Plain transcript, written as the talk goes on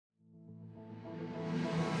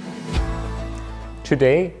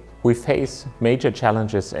Today, we face major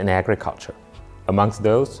challenges in agriculture. Amongst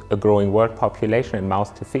those, a growing world population and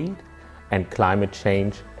mouths to feed, and climate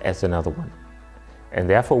change as another one. And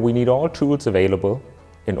therefore, we need all tools available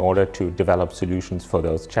in order to develop solutions for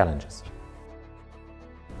those challenges.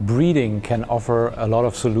 Breeding can offer a lot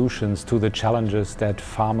of solutions to the challenges that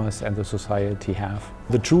farmers and the society have.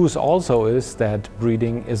 The truth also is that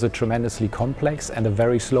breeding is a tremendously complex and a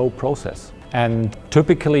very slow process. And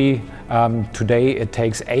typically today it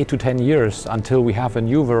takes 8 to 10 years until we have a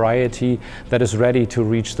new variety that is ready to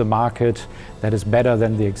reach the market that is better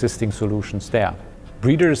than the existing solutions there.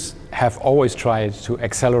 Breeders have always tried to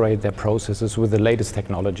accelerate their processes with the latest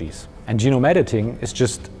technologies. And genome editing is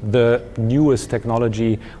just the newest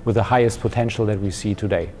technology with the highest potential that we see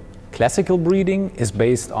today. Classical breeding is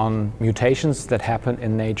based on mutations that happen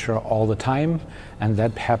in nature all the time, and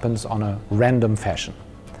that happens on a random fashion.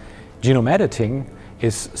 Genome editing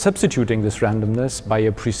is substituting this randomness by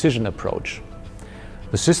a precision approach.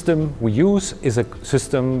 The system we use is a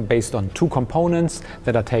system based on two components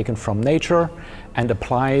that are taken from nature and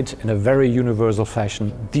applied in a very universal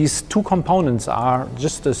fashion. These two components are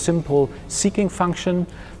just a simple seeking function,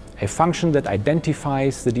 a function that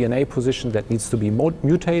identifies the DNA position that needs to be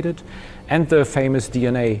mutated, and the famous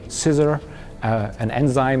DNA scissor, an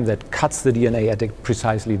enzyme that cuts the DNA at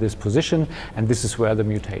precisely this position, and this is where the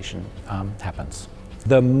mutation happens.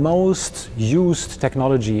 The most used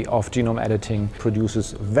technology of genome editing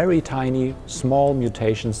produces very tiny, small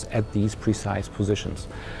mutations at these precise positions.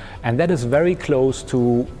 And that is very close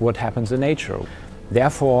to what happens in nature.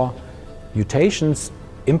 Therefore, mutations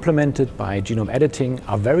implemented by genome editing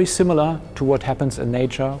are very similar to what happens in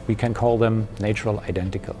nature. We can call them natural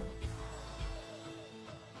identical.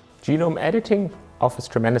 Genome editing offers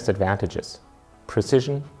tremendous advantages: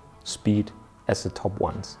 precision, speed as the top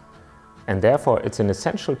ones. And therefore it's an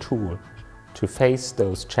essential tool to face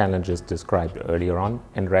those challenges described earlier on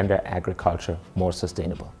and render agriculture more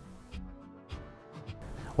sustainable.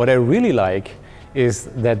 What I really like is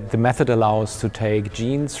that the method allows to take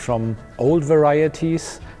genes from old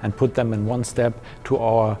varieties and put them in one step to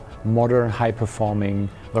our modern, high-performing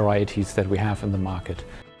varieties that we have in the market.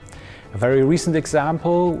 A very recent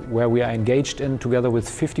example where we are engaged in together with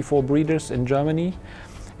 54 breeders in Germany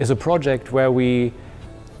is a project where we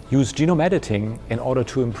use genome editing in order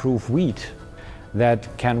to improve wheat that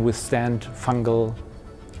can withstand fungal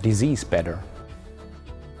disease better.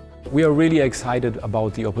 We are really excited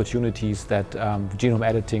about the opportunities that genome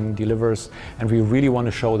editing delivers, and we really want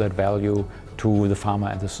to show that value to the farmer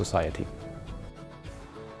and the society.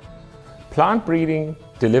 Plant breeding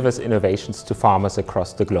delivers innovations to farmers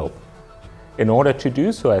across the globe. In order to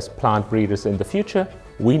do so as plant breeders in the future,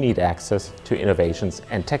 we need access to innovations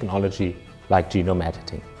and technology like genome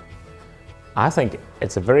editing. I think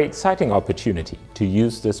it's a very exciting opportunity to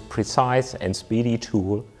use this precise and speedy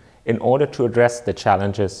tool in order to address the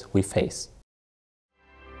challenges we face.